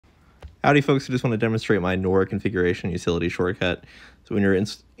Howdy folks, I just want to demonstrate my Noir configuration utility shortcut. So when you're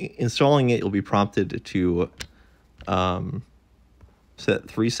installing it, you'll be prompted to set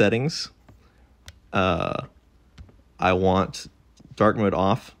 3 settings. I want dark mode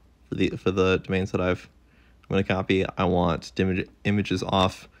off for the domains that I'm going to copy. I want images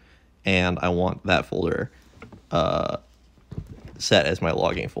off, and I want that folder set as my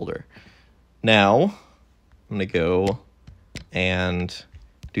logging folder. Now I'm going to go and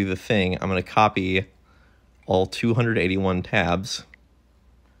do the thing. I'm going to copy all 281 tabs.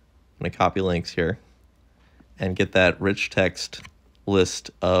 I'm going to copy links here and get that rich text list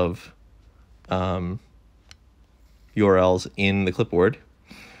of URLs in the clipboard.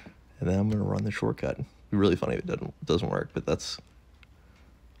 And then I'm going to run the shortcut. It'd be really funny if it doesn't work, but that's...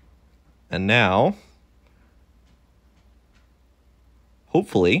 And now,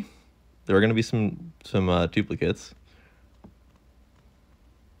 hopefully, there are going to be some duplicates.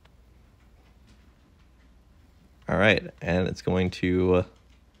 All right, and it's going to,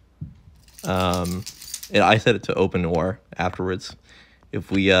 I set it to open Noir afterwards.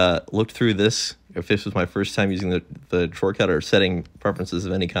 If we looked through this, if this was my first time using the shortcut or setting preferences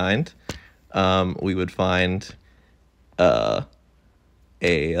of any kind, we would find a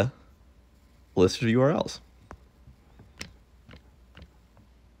list of URLs.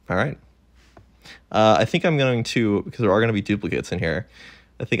 All right. I think I'm going to, because there are going to be duplicates in here,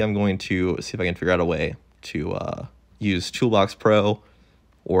 I think I'm going to see if I can figure out a way to use Toolbox Pro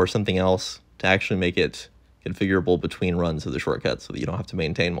or something else to actually make it configurable between runs of the shortcut so that you don't have to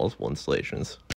maintain multiple installations.